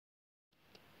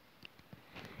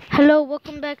Hello,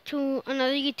 welcome back to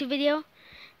another YouTube video,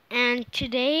 and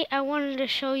today I wanted to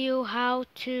show you how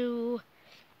to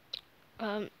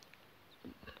um,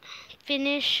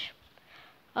 finish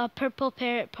a purple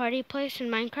parrot party place in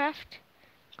Minecraft,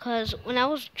 because when I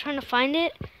was trying to find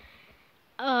it,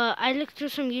 I looked through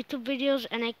some YouTube videos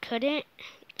and I couldn't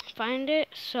find it,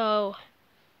 so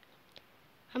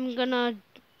I'm gonna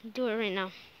do it right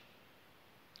now.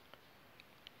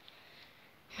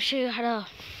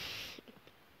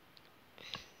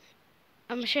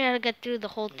 I'm gonna show you how to get through the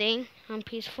whole thing on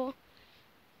peaceful.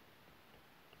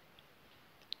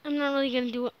 I'm not really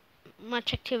gonna do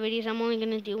much activities. I'm only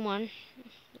gonna do one.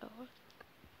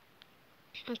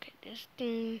 Okay, this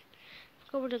thing.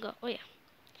 Where to go? Oh yeah,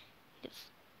 this.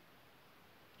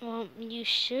 Well, you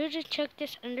should check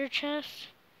this under chest.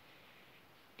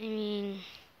 I mean,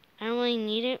 I don't really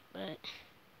need it, but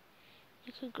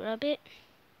you could grab it.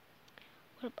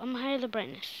 I'm gonna hide the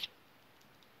brightness.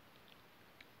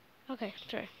 Okay,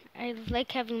 sorry. I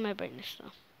like having my brightness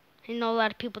though. I know a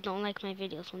lot of people don't like my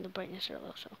videos when the brightness are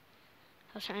low, so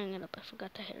I was hanging it up. I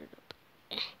forgot to hit it up.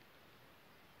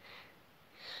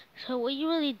 So what you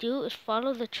really do is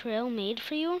follow the trail made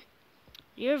for you.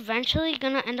 You're eventually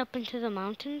gonna end up into the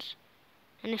mountains.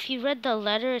 And if you read the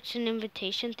letter, it's an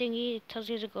invitation thingy. It tells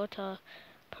you to go to a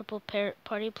purple parrot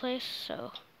party place.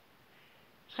 So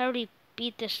I already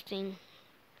beat this thing.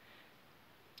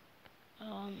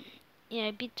 Yeah,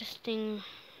 I beat this thing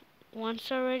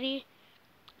once already.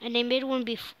 And I made one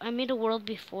I made a world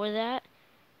before that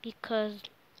because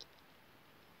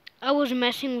I was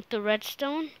messing with the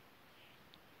redstone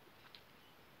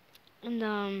and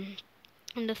the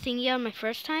thingy on my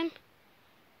first time.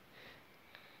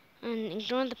 And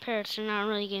ignoring the parrots, they're not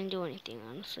really gonna do anything,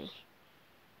 honestly.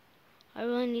 All I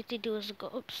really need to do is go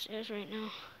upstairs right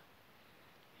now.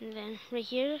 And then right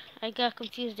here, I got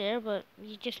confused there, but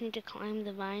you just need to climb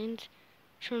the vines,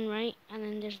 turn right, and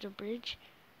then there's the bridge.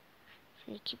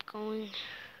 And you keep going.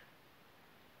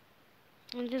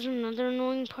 And there's another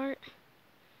annoying part.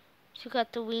 So you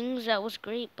got the wings, that was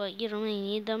great, but you don't really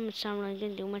need them. It's not really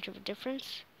gonna do much of a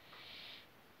difference.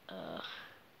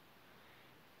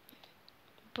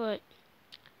 But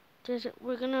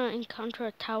we're gonna encounter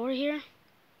a tower here.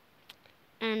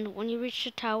 And when you reach the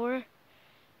tower,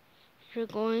 you're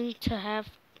going to have,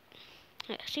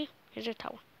 yeah, see, here's a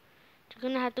tower. You're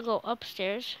gonna have to go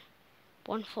upstairs,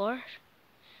 one floor,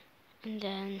 and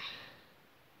then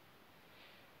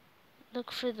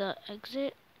look for the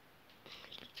exit.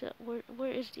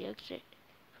 Where is the exit?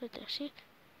 Right there, see?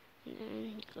 And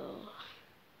then you go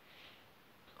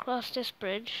across this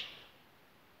bridge.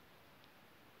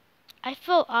 I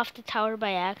fell off the tower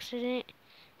by accident.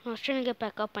 When I was trying to get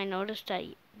back up, I noticed that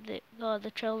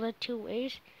the trail led two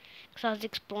ways. Because I was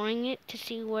exploring it to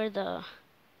see where the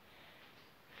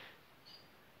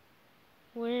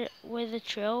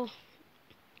trail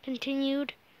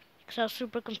continued. Because I was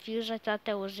super confused. I thought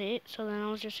that was it. So then I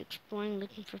was just exploring,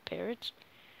 looking for parrots.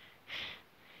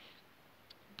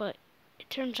 But it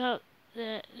turns out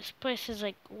that this place is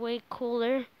like way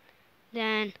cooler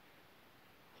than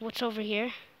what's over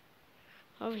here.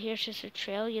 Over here is just a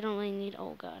trail. You don't really need.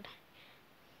 Oh god,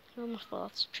 I almost fell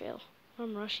off the trail.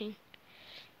 I'm rushing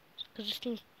because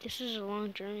this is a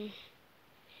long journey.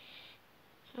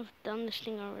 I've done this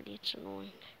thing already. It's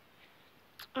annoying.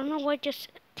 I don't know why it just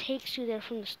takes you there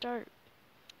from the start.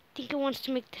 I think it wants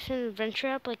to make this an adventure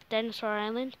app like Dinosaur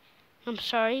Island. I'm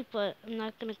sorry, but I'm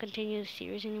not gonna continue the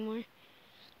series anymore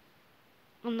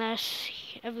unless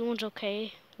everyone's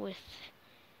okay with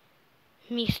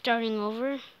me starting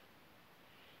over.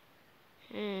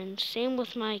 And same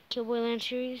with my Killboy Land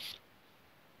series.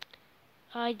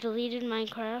 I deleted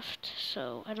Minecraft,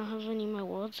 so I don't have any of my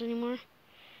worlds anymore.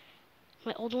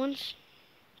 My old ones.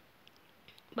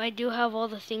 But I do have all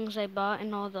the things I bought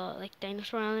and all the, like,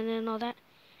 Dinosaur Island and all that.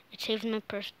 It saved my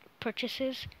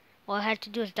purchases. All I had to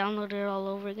do is download it all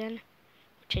over again,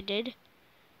 which I did.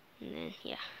 And then,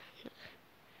 yeah. Look.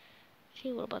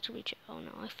 See, we're about to reach it. Oh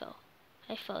no, I fell.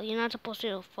 I fell. You're not supposed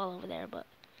to fall over there, but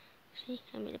see,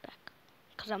 I made it back.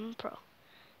 Because I'm a pro.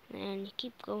 And you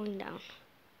keep going down.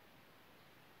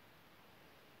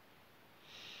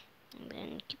 And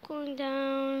then keep going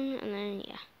down. And then,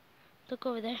 yeah. Look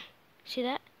over there. See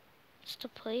that? It's the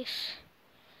place.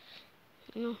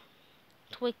 You know,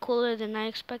 it's way cooler than I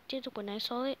expected when I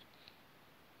saw it.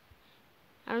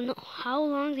 I don't know how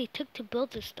long they took to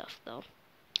build this stuff, though.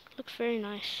 It looks very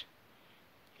nice.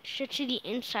 You should see the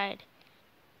inside.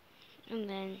 And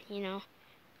then, you know,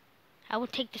 I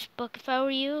would take this book if I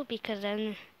were you, because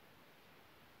then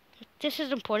this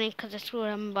is important because that's what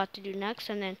I'm about to do next.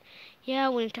 And then, yeah,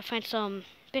 we need to find some,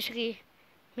 basically,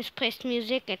 misplaced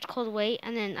music. It's called wait,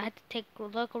 and then I had to take a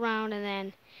look around, and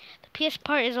then the PS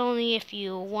part is only if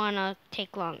you wanna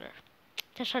take longer.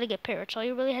 That's how to get parrots. All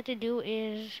you really have to do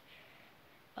is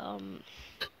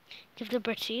give the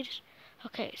bird seeds.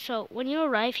 Okay, so when you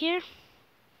arrive here,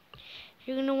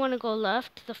 you're gonna want to go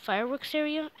left to the fireworks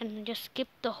area, and just skip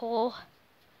the whole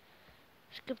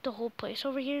place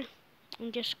over here,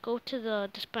 and just go to the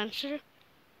dispenser.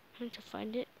 I need to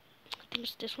find it. I think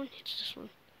it's this one. It's this one.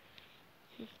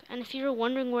 And if you're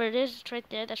wondering where it is, it's right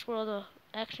there. That's where all the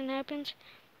action happens.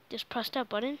 Just press that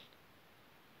button.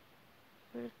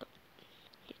 Where'd it go?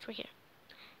 It's right here.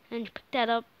 And you pick that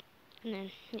up, and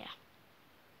then, yeah.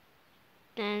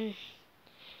 Then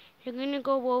you're going to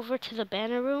go over to the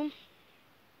banner room,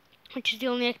 which is the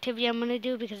only activity I'm going to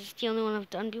do because it's the only one I've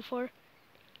done before.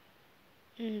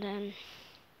 And then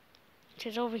it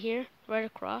says over here, right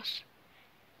across.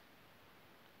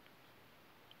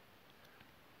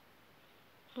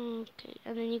 Okay,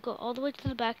 and then you go all the way to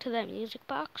the back to that music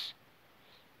box.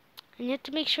 And you have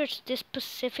to make sure it's this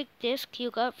specific disc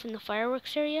you got from the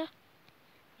fireworks area.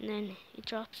 And then it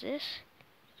drops this.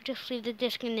 You just leave the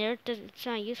disc in there, it's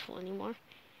not useful anymore.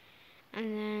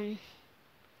 And then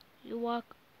you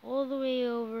walk all the way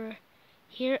over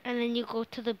here, and then you go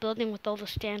to the building with all the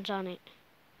stands on it.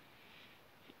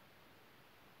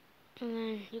 And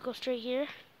then you go straight here.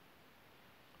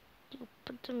 You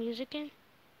put the music in.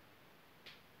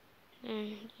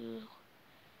 And you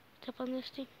tap on this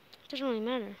thing. It doesn't really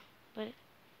matter, but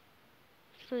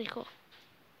it's really cool. All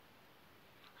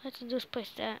I have to do is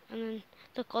place that, and then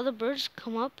look, all the birds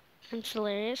come up, and it's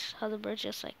hilarious how the birds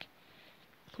just like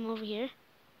come over here.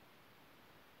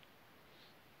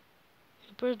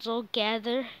 The birds all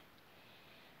gather.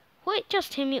 What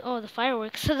just hit me? Oh, the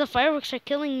fireworks. So the fireworks are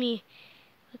killing me.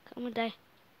 Look, I'm gonna die.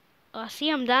 Oh, see,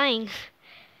 I'm dying.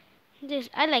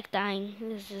 I like dying.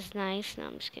 This is nice. No,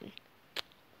 I'm just kidding.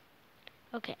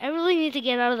 Okay, I really need to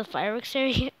get out of the fireworks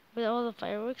area where all the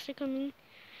fireworks are coming.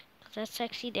 Because that's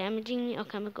actually damaging me.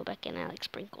 Okay, I'm gonna go back in. I like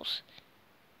sprinkles.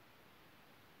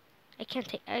 I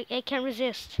can't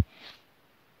resist.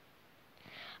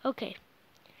 Okay.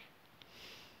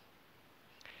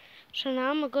 So now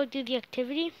I'm gonna go do the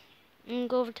activity. And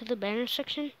go over to the banner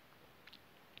section.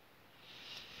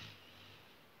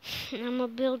 And I'm gonna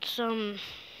build some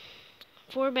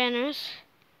 4 banners,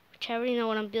 which I already know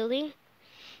what I'm building.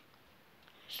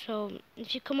 So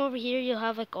if you come over here, you'll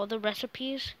have like all the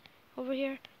recipes over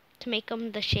here to make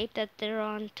them the shape that they're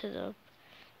on to the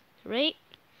right.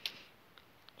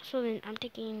 So then I'm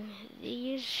taking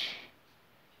these.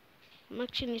 I'm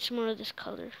actually need some more of this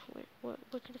color. Where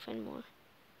can I find more?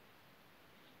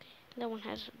 Okay, that one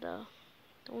has the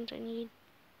ones I need.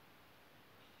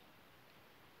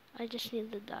 I just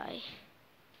need the dye.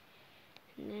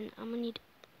 And then I need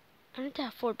to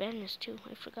have 4 banners too.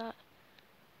 I forgot.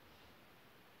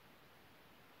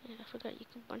 Yeah, I forgot you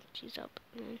can bunch these up.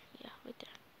 And then, yeah, right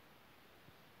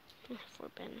there. 4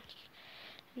 banners.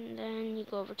 And then you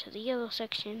go over to the yellow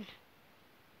section.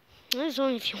 This is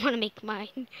only if you want to make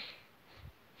mine.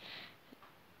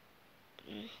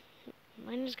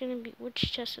 Mine is going to be,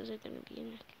 which chest is it going to be in? I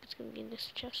think it's going to be in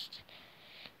this chest.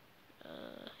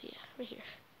 Yeah, right here.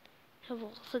 Have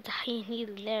all the dye you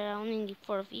need there. I only need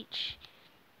 4 of each.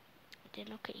 Then,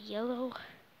 okay, yellow.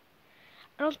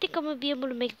 I don't think I'm going to be able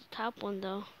to make the top one,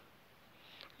 though.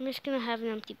 I'm just going to have an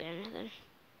empty banner, then.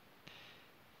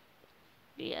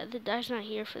 Yeah, the dye's not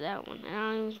here for that one. And I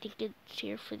don't even think it's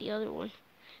here for the other one.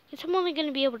 Guess I'm only going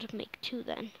to be able to make 2,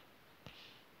 then.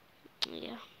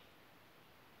 Yeah.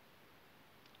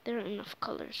 There are enough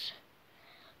colors.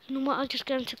 You know what? I'll just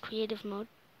get into creative mode.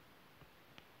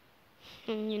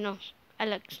 And, you know, I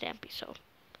like Stampy, so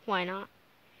why not?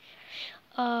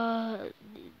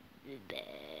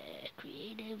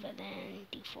 Creative, and then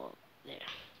default. There.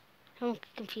 I won't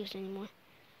get confused anymore.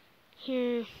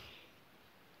 Here,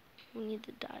 we need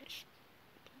the dyes.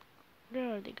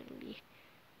 Where are they gonna be?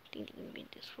 I think they're gonna be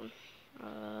this one.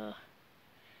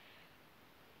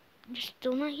 You're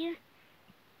still not here?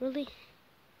 Really?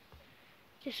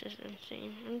 This is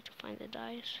insane. I need to find the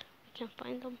dyes. I can't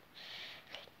find them.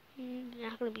 They're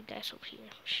not gonna be dyes over here.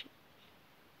 Shoot.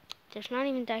 There's not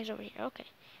even dyes over here. Okay.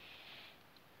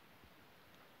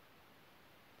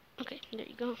 Okay, there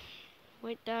you go.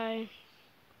 White dye.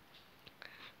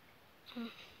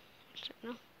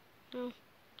 No. No.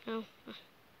 No.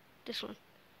 This one.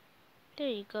 There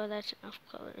you go. That's enough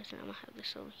colors. And I'm gonna have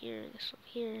this over here. This over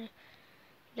here.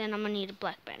 Then I'm gonna need a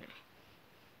black banner.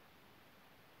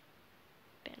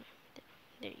 Banner.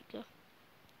 There you go.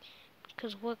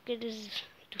 Because what good is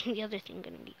doing the other thing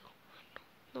gonna be?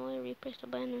 No, I replaced the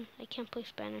banner. I can't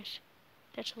place banners.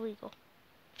 That's illegal.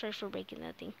 Sorry for breaking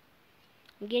that thing.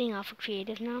 I'm getting off of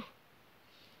creative now,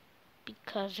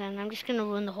 because then I'm just gonna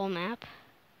ruin the whole map.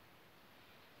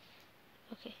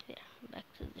 Okay, yeah, back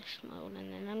to this mode,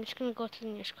 and then I'm just gonna go to the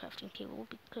nearest crafting table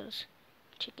because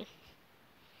chicken.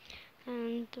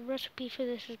 And the recipe for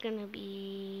this is gonna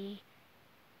be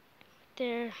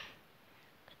there.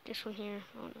 Got this one here.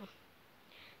 Oh no.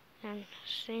 And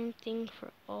same thing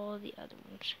for all the other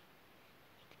ones.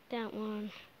 That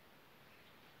one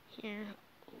here.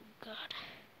 Oh god.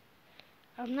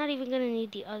 I'm not even gonna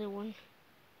need the other one.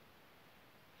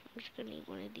 I'm just gonna need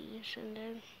one of these, and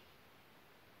then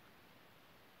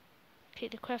okay,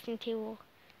 the crafting table.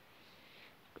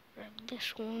 Grab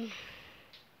this one.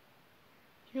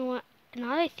 You know what? Now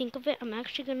that I think of it, I'm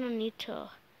actually gonna need to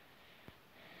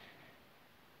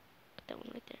put that one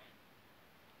right there.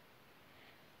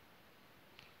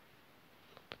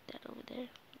 Put that over there.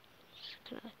 Just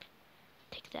gonna like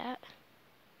take that.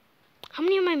 How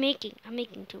many am I making? I'm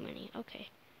making too many. Okay,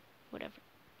 whatever.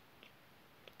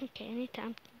 Okay,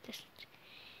 anytime this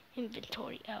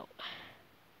inventory out.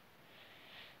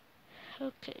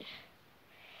 Okay,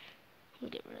 I'm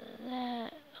gonna get rid of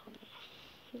that.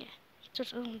 Yeah,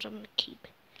 those other ones I'm gonna keep.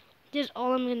 This is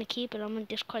all I'm gonna keep, and I'm gonna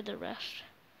discard the rest.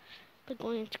 But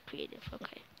going into creative.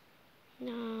 Okay.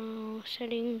 Now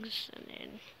settings, and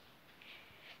then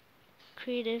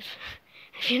creative.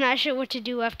 If you're not sure what to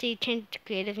do after you change it to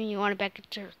creative and you want it back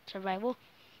into survival,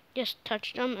 just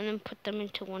touch them and then put them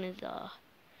into one of the.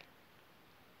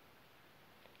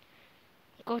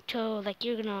 Go to like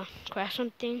you're gonna craft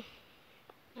something,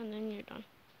 and then you're done.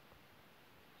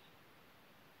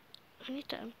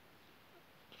 Anytime.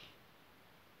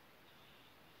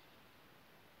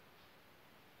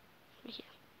 Right here.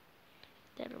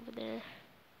 That over there.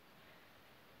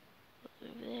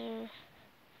 Over there.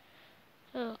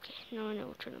 Okay, now I know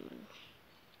which one I'm gonna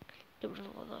get rid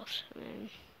of all those. And then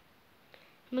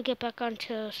I'm gonna get back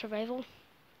onto survival.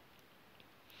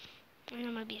 And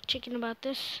I'm gonna be a chicken about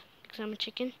this, because I'm a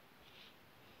chicken.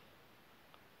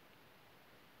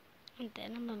 And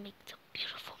then I'm gonna make the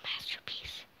beautiful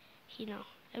masterpiece. You know,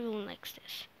 everyone likes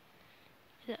this.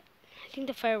 I think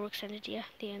the fireworks ended, yeah,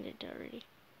 they ended already.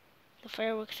 The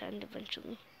fireworks end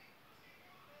eventually.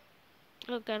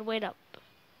 Oh god, wait up.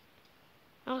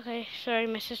 Okay, sorry,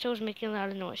 my sister was making a lot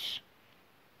of noise.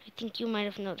 I think you might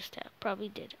have noticed that. Probably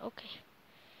did. Okay.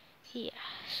 Yeah,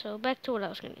 so back to what I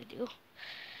was gonna do.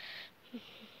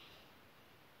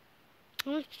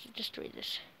 Let's destroy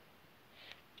this.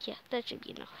 Yeah, that should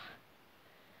be enough.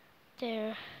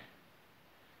 There.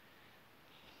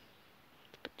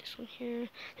 Put this one here.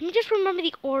 Let me just remember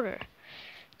the order.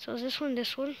 So is this one,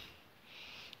 this one?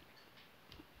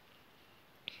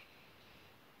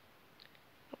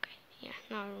 Okay, yeah,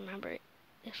 now I remember it.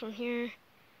 This one here,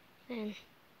 and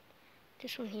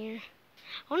this one here.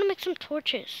 I want to make some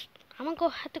torches. I'm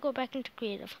gonna have to go back into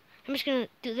creative. I'm just gonna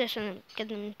do this and then get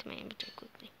them into my inventory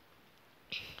quickly.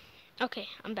 Okay,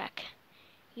 I'm back.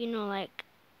 You know, like,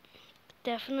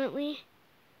 definitely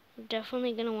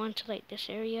gonna want to light this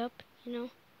area up, you know,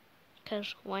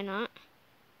 because why not?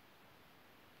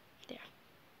 There.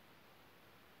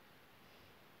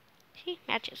 See,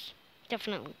 matches.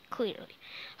 Definitely, clearly.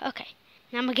 Okay,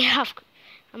 now I'm gonna get off.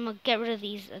 I'm gonna get rid of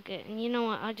these again. And you know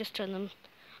what? I'll just throw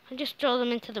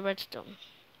them into the redstone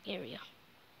area.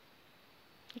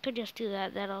 I could just do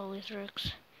that. That always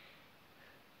works.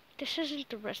 This isn't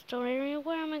the redstone area.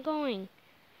 Where am I going?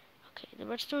 Okay, the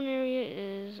redstone area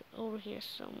is over here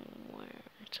somewhere.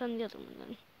 It's on the other one then.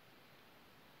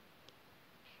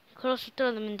 You could also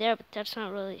throw them in there, but that's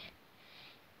not really.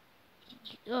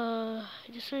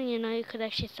 Just so you know, you could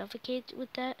actually suffocate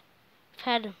with that. I've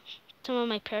had some of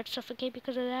my parrots suffocate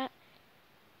because of that.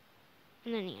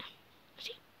 And then, yeah.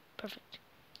 See? Perfect.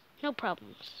 No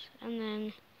problems. And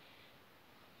then,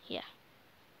 yeah.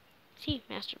 See?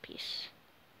 Masterpiece.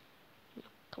 No,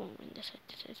 come on, bring this side.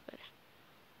 This side's better.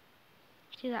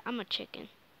 See that? I'm a chicken.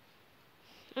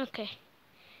 Okay.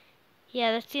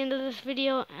 Yeah, that's the end of this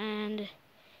video, and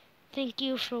thank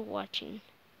you for watching.